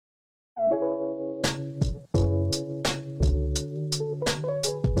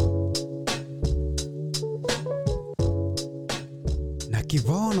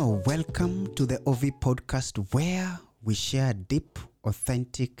Kivono, welcome to the OV podcast where we share deep,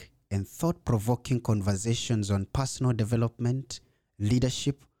 authentic, and thought-provoking conversations on personal development,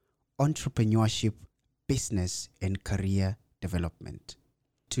 leadership, entrepreneurship, business, and career development.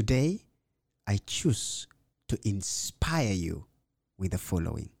 Today, I choose to inspire you with the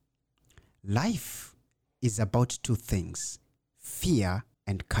following. Life is about two things, fear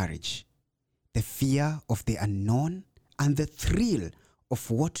and courage. The fear of the unknown and the thrill of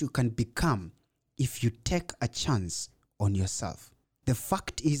what you can become if you take a chance on yourself. The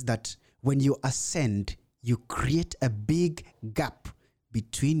fact is that when you ascend, you create a big gap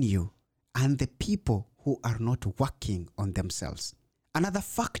between you and the people who are not working on themselves. Another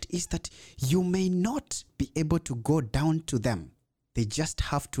fact is that you may not be able to go down to them. They just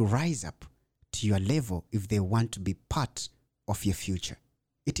have to rise up to your level if they want to be part of your future.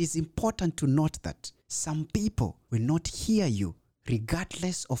 It is important to note that some people will not hear you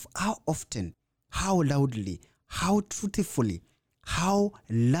regardless of how often, how loudly, how truthfully, how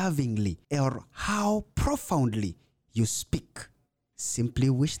lovingly, or how profoundly you speak.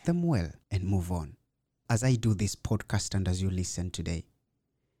 Simply wish them well and move on. As I do this podcast and as you listen today,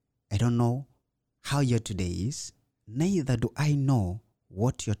 I don't know how your today is, neither do I know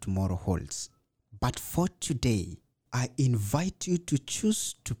what your tomorrow holds. But for today, I invite you to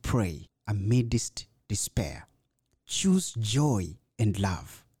choose to pray amidst despair. Choose joy and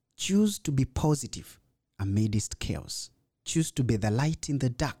love. Choose to be positive amidst chaos. Choose to be the light in the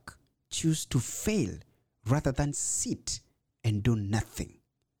dark. Choose to fail rather than sit and do nothing.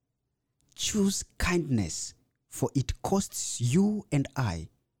 Choose kindness, for it costs you and I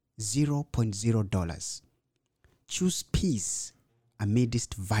 $0.0. Choose peace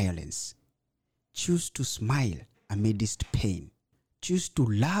amidst violence. Choose to smile amidst pain. Choose to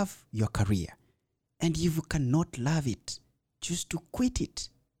love your career. And if you cannot love it, choose to quit it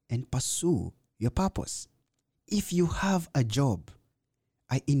and pursue your purpose. If you have a job,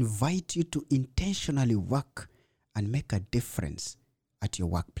 I invite you to intentionally work and make a difference at your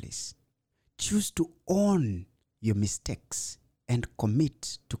workplace. Choose to own your mistakes and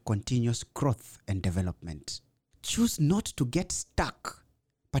commit to continuous growth and development. Choose not to get stuck,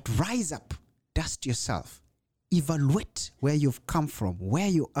 but rise up, dust yourself, evaluate where you've come from, where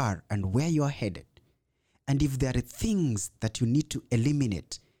you are, and where you are headed. And if there are things that you need to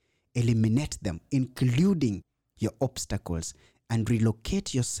eliminate them, including your obstacles, and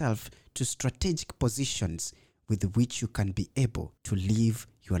relocate yourself to strategic positions with which you can be able to live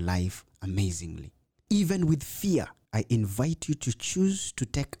your life amazingly. Even with fear, I invite you to choose to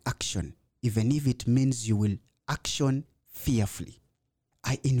take action, even if it means you will action fearfully.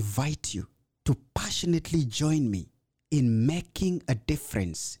 I invite you to passionately join me in making a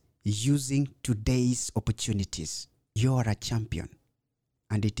difference using today's opportunities. You are a champion,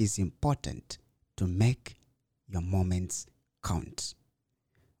 and it is important to make your moments count.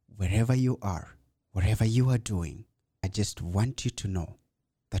 Wherever you are, wherever you are doing, I just want you to know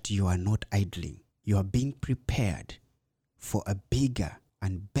that you are not idling. You are being prepared for a bigger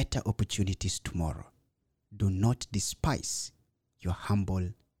and better opportunities tomorrow. Do not despise your humble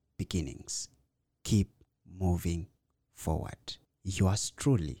beginnings. Keep moving forward. Yours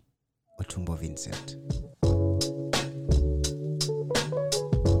truly, Otumbo Vincent.